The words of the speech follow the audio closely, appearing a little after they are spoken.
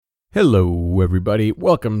Hello, everybody.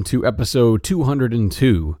 Welcome to episode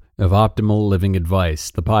 202 of Optimal Living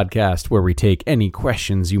Advice, the podcast where we take any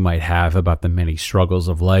questions you might have about the many struggles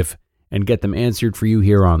of life and get them answered for you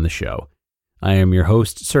here on the show. I am your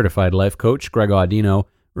host, certified life coach Greg Audino,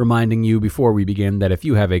 reminding you before we begin that if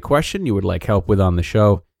you have a question you would like help with on the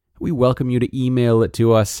show, we welcome you to email it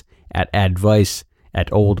to us at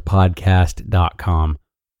advice@oldpodcast.com.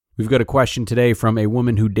 We've got a question today from a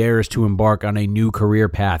woman who dares to embark on a new career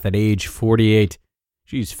path at age 48.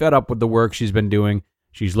 She's fed up with the work she's been doing.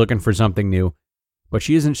 She's looking for something new, but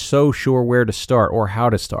she isn't so sure where to start or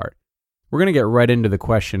how to start. We're going to get right into the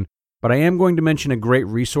question, but I am going to mention a great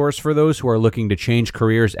resource for those who are looking to change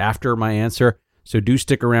careers after my answer, so do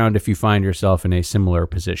stick around if you find yourself in a similar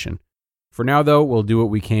position. For now, though, we'll do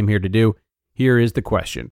what we came here to do. Here is the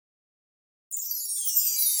question.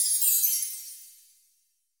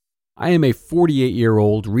 I am a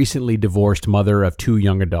 48-year-old, recently divorced mother of 2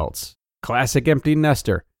 young adults. Classic empty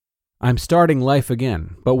nester. I'm starting life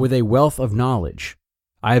again, but with a wealth of knowledge.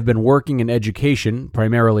 I have been working in education,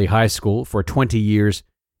 primarily high school, for 20 years,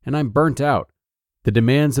 and I'm burnt out. The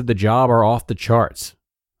demands of the job are off the charts.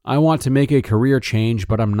 I want to make a career change,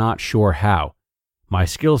 but I'm not sure how. My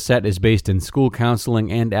skill set is based in school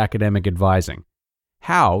counseling and academic advising.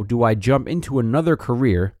 How do I jump into another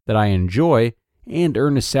career that I enjoy and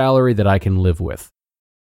earn a salary that I can live with?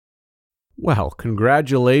 Well,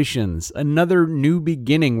 congratulations. Another new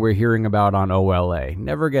beginning we're hearing about on OLA.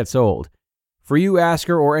 Never gets old. For you,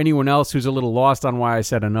 asker, or anyone else who's a little lost on why I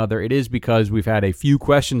said another, it is because we've had a few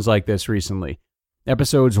questions like this recently.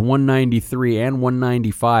 Episodes 193 and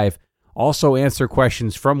 195 also answer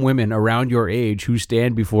questions from women around your age who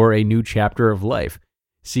stand before a new chapter of life,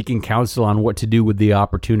 seeking counsel on what to do with the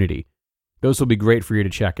opportunity. Those will be great for you to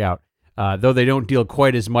check out. Though they don't deal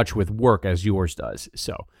quite as much with work as yours does.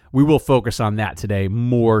 So we will focus on that today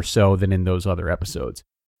more so than in those other episodes.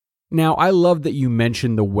 Now, I love that you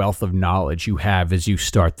mentioned the wealth of knowledge you have as you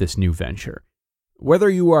start this new venture.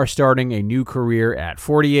 Whether you are starting a new career at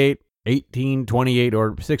 48, 18, 28,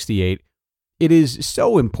 or 68, it is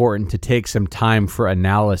so important to take some time for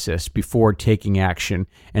analysis before taking action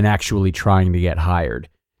and actually trying to get hired.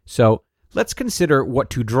 So let's consider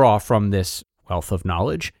what to draw from this wealth of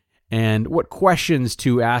knowledge and what questions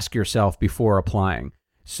to ask yourself before applying,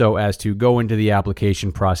 so as to go into the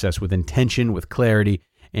application process with intention, with clarity,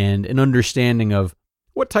 and an understanding of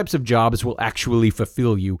what types of jobs will actually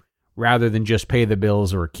fulfill you, rather than just pay the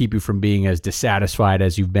bills or keep you from being as dissatisfied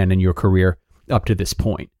as you've been in your career up to this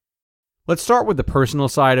point. Let's start with the personal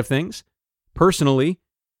side of things. Personally,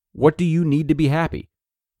 what do you need to be happy?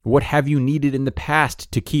 What have you needed in the past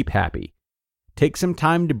to keep happy? Take some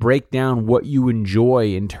time to break down what you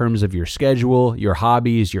enjoy in terms of your schedule, your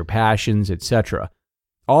hobbies, your passions, etc.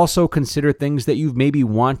 Also consider things that you've maybe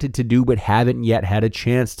wanted to do but haven't yet had a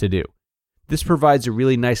chance to do. This provides a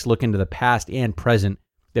really nice look into the past and present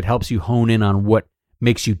that helps you hone in on what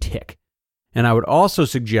makes you tick. And I would also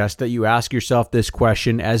suggest that you ask yourself this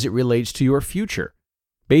question as it relates to your future.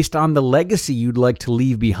 Based on the legacy you'd like to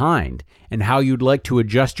leave behind and how you'd like to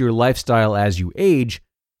adjust your lifestyle as you age,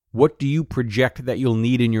 what do you project that you'll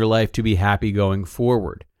need in your life to be happy going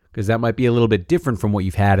forward? Because that might be a little bit different from what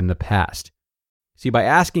you've had in the past. See, by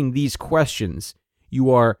asking these questions,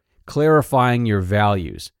 you are clarifying your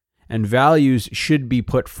values. And values should be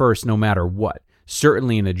put first no matter what,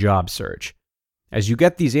 certainly in a job search. As you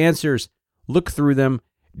get these answers, look through them,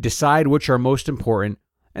 decide which are most important,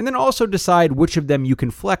 and then also decide which of them you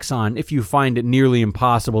can flex on if you find it nearly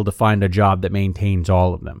impossible to find a job that maintains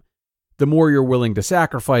all of them. The more you're willing to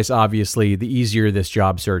sacrifice, obviously, the easier this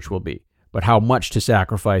job search will be. But how much to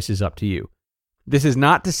sacrifice is up to you. This is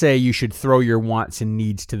not to say you should throw your wants and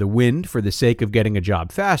needs to the wind for the sake of getting a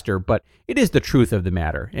job faster, but it is the truth of the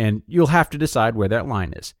matter, and you'll have to decide where that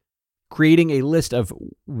line is. Creating a list of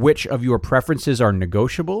which of your preferences are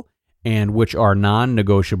negotiable and which are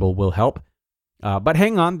non-negotiable will help. But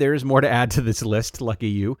hang on, there's more to add to this list, lucky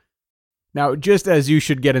you. Now, just as you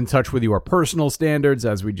should get in touch with your personal standards,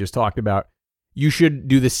 as we just talked about, you should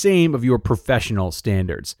do the same of your professional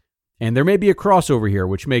standards. And there may be a crossover here,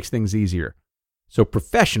 which makes things easier. So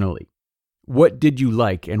professionally, what did you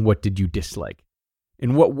like and what did you dislike?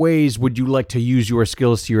 In what ways would you like to use your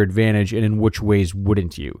skills to your advantage, and in which ways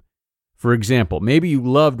wouldn't you? For example, maybe you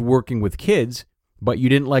loved working with kids, but you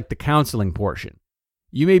didn't like the counseling portion.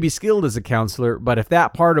 You may be skilled as a counselor, but if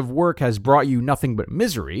that part of work has brought you nothing but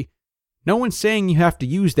misery, no one's saying you have to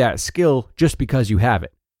use that skill just because you have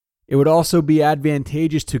it. It would also be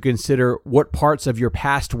advantageous to consider what parts of your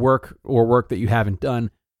past work or work that you haven't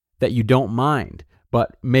done that you don't mind,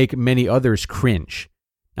 but make many others cringe.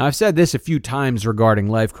 Now, I've said this a few times regarding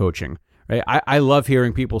life coaching, right? I love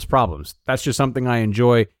hearing people's problems. That's just something I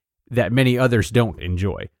enjoy that many others don't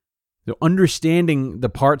enjoy. So understanding the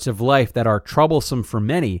parts of life that are troublesome for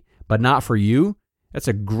many, but not for you, that's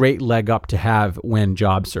a great leg up to have when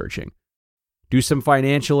job searching. Do some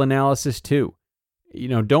financial analysis too.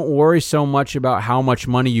 Don't worry so much about how much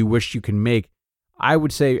money you wish you can make. I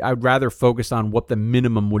would say I'd rather focus on what the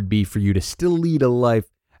minimum would be for you to still lead a life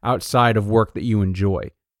outside of work that you enjoy.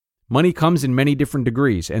 Money comes in many different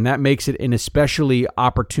degrees, and that makes it an especially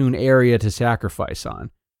opportune area to sacrifice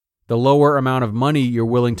on. The lower amount of money you're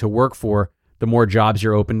willing to work for, the more jobs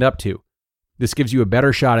you're opened up to. This gives you a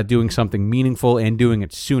better shot at doing something meaningful and doing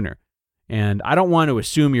it sooner. And I don't want to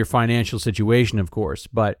assume your financial situation, of course,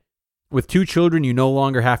 but with 2 children you no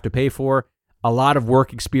longer have to pay for, a lot of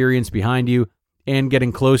work experience behind you, and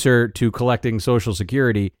getting closer to collecting Social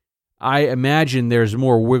Security, I imagine there's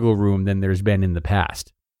more wiggle room than there's been in the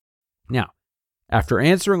past. Now, after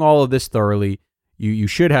answering all of this thoroughly, you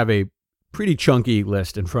should have a pretty chunky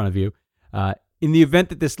list in front of you. In the event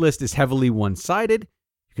that this list is heavily one-sided,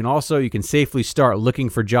 you can safely start looking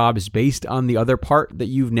for jobs based on the other part that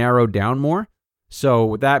you've narrowed down more. So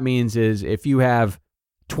what that means is if you have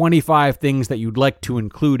 25 things that you'd like to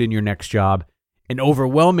include in your next job, an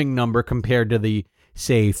overwhelming number compared to the,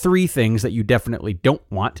 say, 3 things that you definitely don't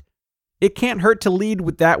want, it can't hurt to lead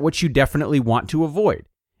with that which you definitely want to avoid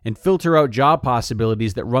and filter out job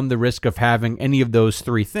possibilities that run the risk of having any of those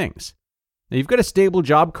 3 things. Now, you've got a stable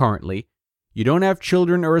job currently. You don't have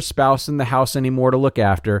children or a spouse in the house anymore to look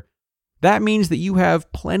after. That means that you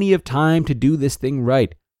have plenty of time to do this thing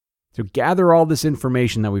right. So gather all this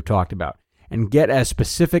information that we've talked about and get as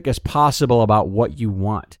specific as possible about what you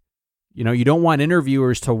want. You don't want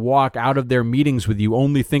interviewers to walk out of their meetings with you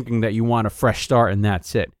only thinking that you want a fresh start and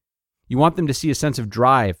that's it. You want them to see a sense of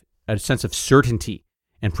drive, a sense of certainty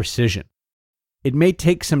and precision. It may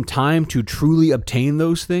take some time to truly obtain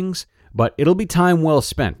those things, but it'll be time well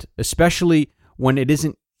spent, especially when it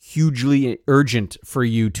isn't hugely urgent for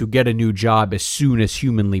you to get a new job as soon as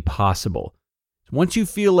humanly possible. Once you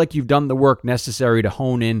feel like you've done the work necessary to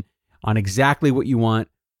hone in on exactly what you want,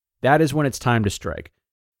 that is when it's time to strike.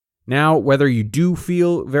 Now, whether you do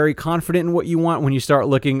feel very confident in what you want when you start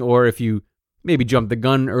looking, or if you maybe jump the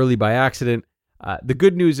gun early by accident, the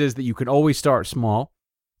good news is that you can always start small.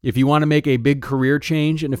 If you want to make a big career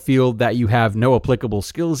change in a field that you have no applicable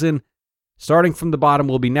skills in, starting from the bottom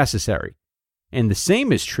will be necessary. And the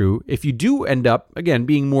same is true if you do end up, again,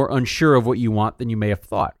 being more unsure of what you want than you may have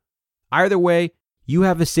thought. Either way, you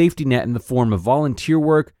have a safety net in the form of volunteer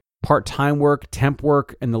work, part-time work, temp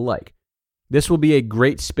work, and the like. This will be a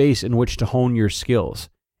great space in which to hone your skills.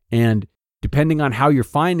 And depending on how your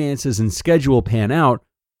finances and schedule pan out,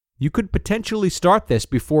 you could potentially start this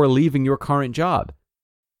before leaving your current job.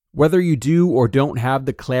 Whether you do or don't have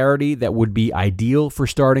the clarity that would be ideal for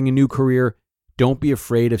starting a new career, don't be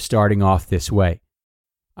afraid of starting off this way.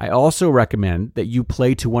 I also recommend that you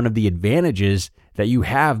play to one of the advantages that you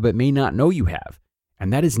have but may not know you have,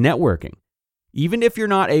 and that is networking. Even if you're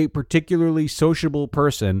not a particularly sociable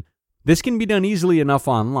person, this can be done easily enough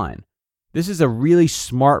online. This is a really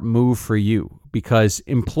smart move for you because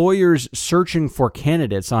employers searching for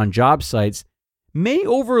candidates on job sites may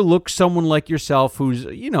overlook someone like yourself who's,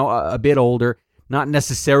 a bit older, not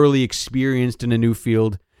necessarily experienced in a new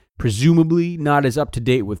field, presumably not as up to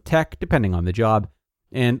date with tech, depending on the job,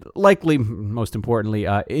 and likely, most importantly,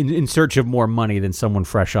 in search of more money than someone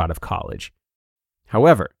fresh out of college.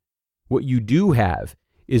 However, what you do have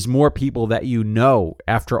is more people that you know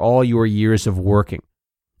after all your years of working.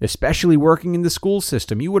 Especially working in the school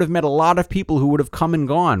system, you would have met a lot of people who would have come and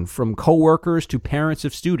gone, from coworkers to parents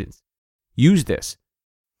of students. Use this.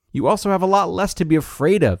 You also have a lot less to be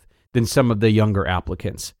afraid of than some of the younger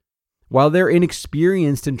applicants. While they're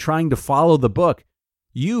inexperienced in trying to follow the book,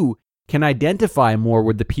 you can identify more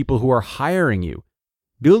with the people who are hiring you.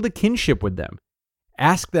 Build a kinship with them.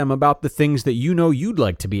 Ask them about the things that you know you'd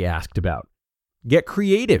like to be asked about. Get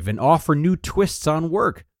creative and offer new twists on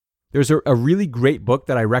work. There's a really great book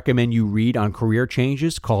that I recommend you read on career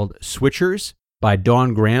changes called Switchers by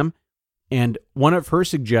Dawn Graham. And one of her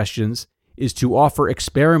suggestions is to offer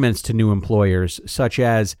experiments to new employers, such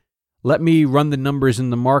as, let me run the numbers in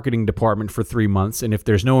the marketing department for 3 months, and if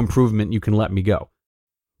there's no improvement, you can let me go.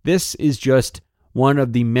 This is just one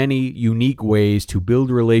of the many unique ways to build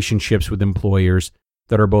relationships with employers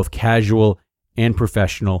that are both casual and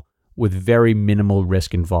professional, with very minimal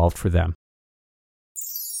risk involved for them.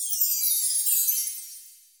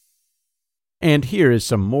 And here is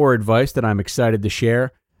some more advice that I'm excited to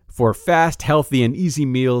share. For fast, healthy, and easy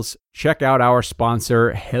meals, check out our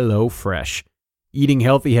sponsor, HelloFresh. Eating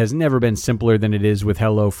healthy has never been simpler than it is with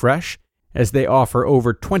HelloFresh, as they offer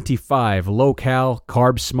over 25 low-cal,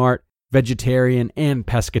 carb-smart, vegetarian, and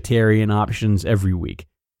pescatarian options every week.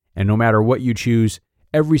 And no matter what you choose,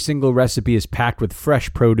 every single recipe is packed with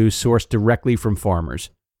fresh produce sourced directly from farmers.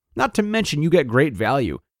 Not to mention, you get great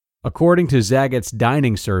value. According to Zagat's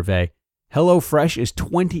dining survey, HelloFresh is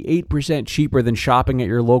 28% cheaper than shopping at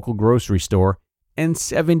your local grocery store and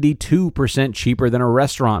 72% cheaper than a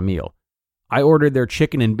restaurant meal. I ordered their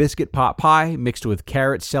chicken and biscuit pot pie mixed with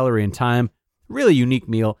carrots, celery, and thyme. Really unique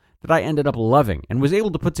meal that I ended up loving and was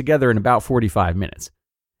able to put together in about 45 minutes.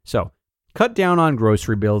 So, cut down on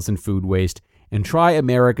grocery bills and food waste and try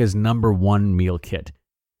America's #1 meal kit.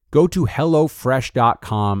 Go to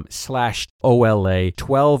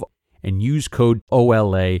HelloFresh.com/OLA12 and use code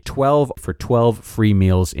OLA12 for 12 free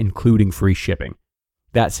meals, including free shipping.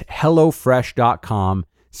 That's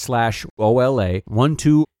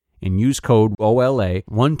HelloFresh.com/OLA12 and use code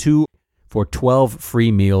OLA12 for 12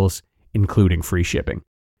 free meals, including free shipping.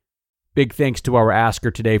 Big thanks to our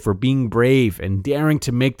asker today for being brave and daring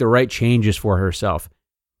to make the right changes for herself.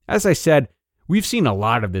 As I said, we've seen a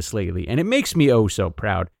lot of this lately, and it makes me oh so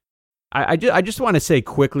proud. I just want to say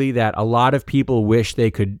quickly that a lot of people wish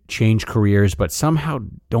they could change careers, but somehow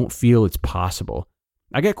don't feel it's possible.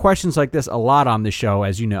 I get questions like this a lot on the show,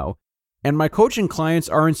 as you know, and my coaching clients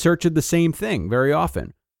are in search of the same thing very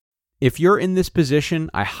often. If you're in this position,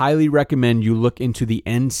 I highly recommend you look into the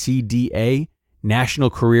NCDA, National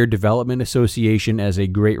Career Development Association, as a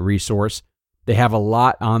great resource. They have a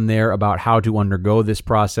lot on there about how to undergo this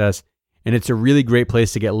process, and it's a really great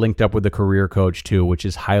place to get linked up with a career coach too, which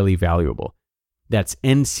is highly valuable. That's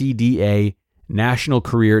NCDA, National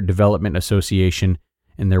Career Development Association,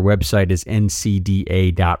 and their website is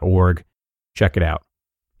ncda.org. Check it out.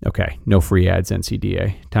 Okay, no free ads,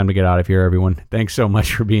 NCDA. Time to get out of here, everyone. Thanks so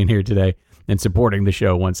much for being here today and supporting the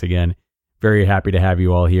show once again. Very happy to have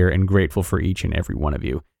you all here and grateful for each and every one of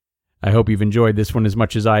you. I hope you've enjoyed this one as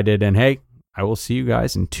much as I did, and hey, I will see you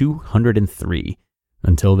guys in 203.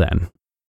 Until then.